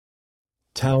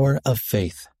Tower of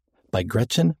Faith by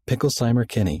Gretchen Picklesheimer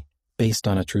Kinney, based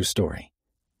on a true story.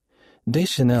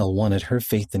 Deschanel wanted her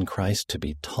faith in Christ to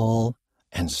be tall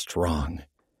and strong.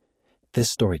 This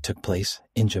story took place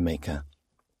in Jamaica.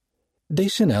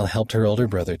 Deschanel helped her older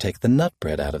brother take the nut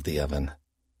bread out of the oven.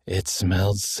 It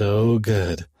smelled so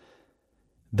good.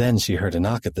 Then she heard a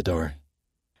knock at the door.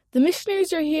 "The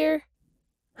missionaries are here,"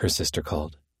 her sister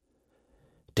called.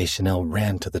 Deschanel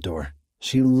ran to the door.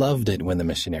 She loved it when the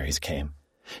missionaries came.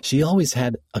 She always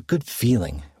had a good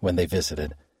feeling when they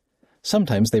visited.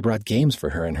 Sometimes they brought games for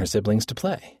her and her siblings to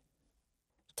play.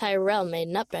 "Tyrell made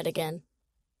nut bread again,"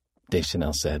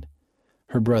 Deschanel said.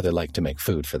 Her brother liked to make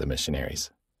food for the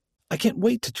missionaries. "I can't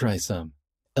wait to try some,"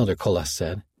 Elder Colas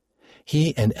said.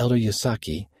 He and Elder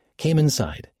Yusaki came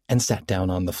inside and sat down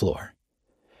on the floor.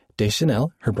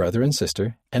 Deschanel, her brother and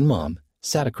sister, and Mom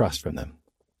sat across from them.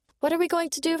 "What are we going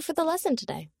to do for the lesson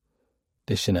today?"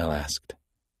 Deschanel asked.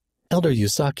 Elder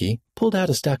Yusaki pulled out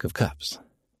a stack of cups.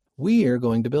 "We are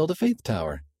going to build a faith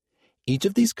tower. Each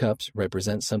of these cups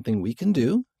represents something we can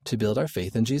do to build our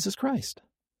faith in Jesus Christ."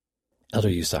 Elder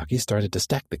Yusaki started to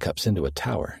stack the cups into a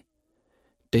tower.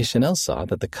 Deschanel saw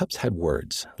that the cups had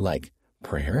words like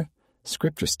prayer,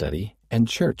 scripture study, and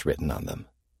church written on them.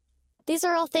 "These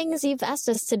are all things you've asked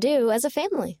us to do as a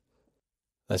family."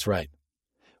 "That's right.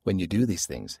 When you do these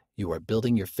things, you are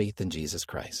building your faith in Jesus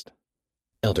Christ,"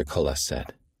 Elder Colas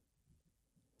said.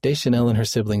 Deschanel and her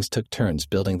siblings took turns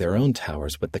building their own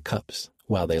towers with the cups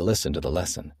while they listened to the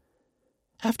lesson.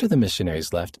 After the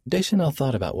missionaries left, Deschanel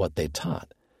thought about what they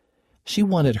taught. She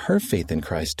wanted her faith in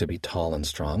Christ to be tall and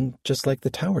strong, just like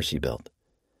the tower she built.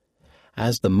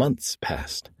 As the months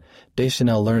passed,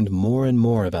 Deschanel learned more and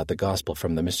more about the gospel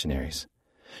from the missionaries.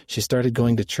 She started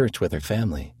going to church with her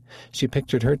family. She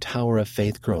pictured her tower of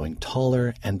faith growing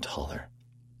taller and taller.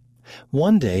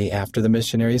 One day after the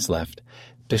missionaries left,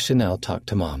 Deschanel talked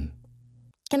to Mom.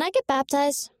 "Can I get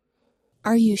baptized?"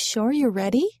 "Are you sure you're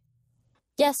ready?"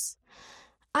 "Yes.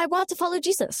 I want to follow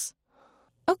Jesus."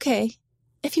 "Okay.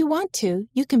 If you want to,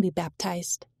 you can be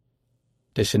baptized."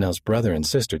 Deschanel's brother and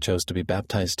sister chose to be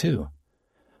baptized too.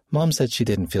 Mom said she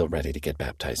didn't feel ready to get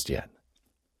baptized yet.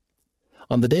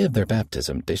 On the day of their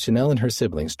baptism, Deschanel and her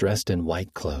siblings dressed in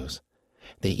white clothes.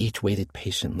 They each waited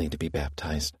patiently to be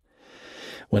baptized.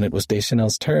 When it was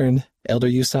Deschanel's turn, Elder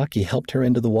Yusaki helped her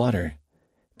into the water.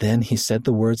 Then he said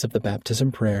the words of the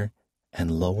baptism prayer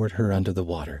and lowered her under the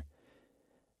water.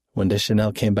 When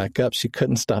Deschanel came back up, she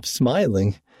couldn't stop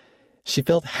smiling. She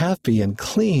felt happy and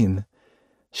clean.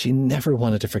 She never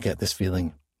wanted to forget this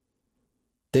feeling.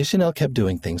 Deschanel kept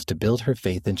doing things to build her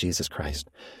faith in Jesus Christ.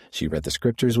 She read the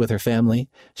scriptures with her family,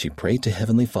 she prayed to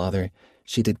Heavenly Father,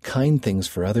 she did kind things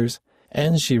for others,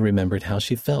 and she remembered how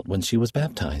she felt when she was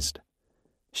baptized.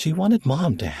 She wanted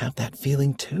Mom to have that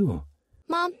feeling too.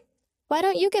 "Mom, why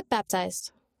don't you get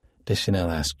baptized?" Deschanel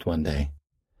asked one day.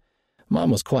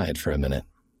 Mom was quiet for a minute.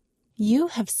 "You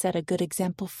have set a good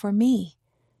example for me.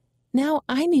 Now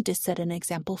I need to set an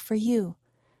example for you.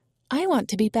 I want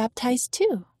to be baptized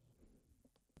too."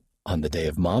 On the day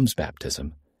of Mom's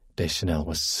baptism, Deschanel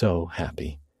was so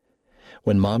happy.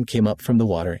 When Mom came up from the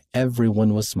water,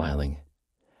 everyone was smiling.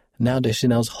 Now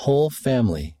Deschanel's whole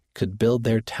family could build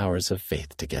their towers of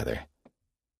faith together.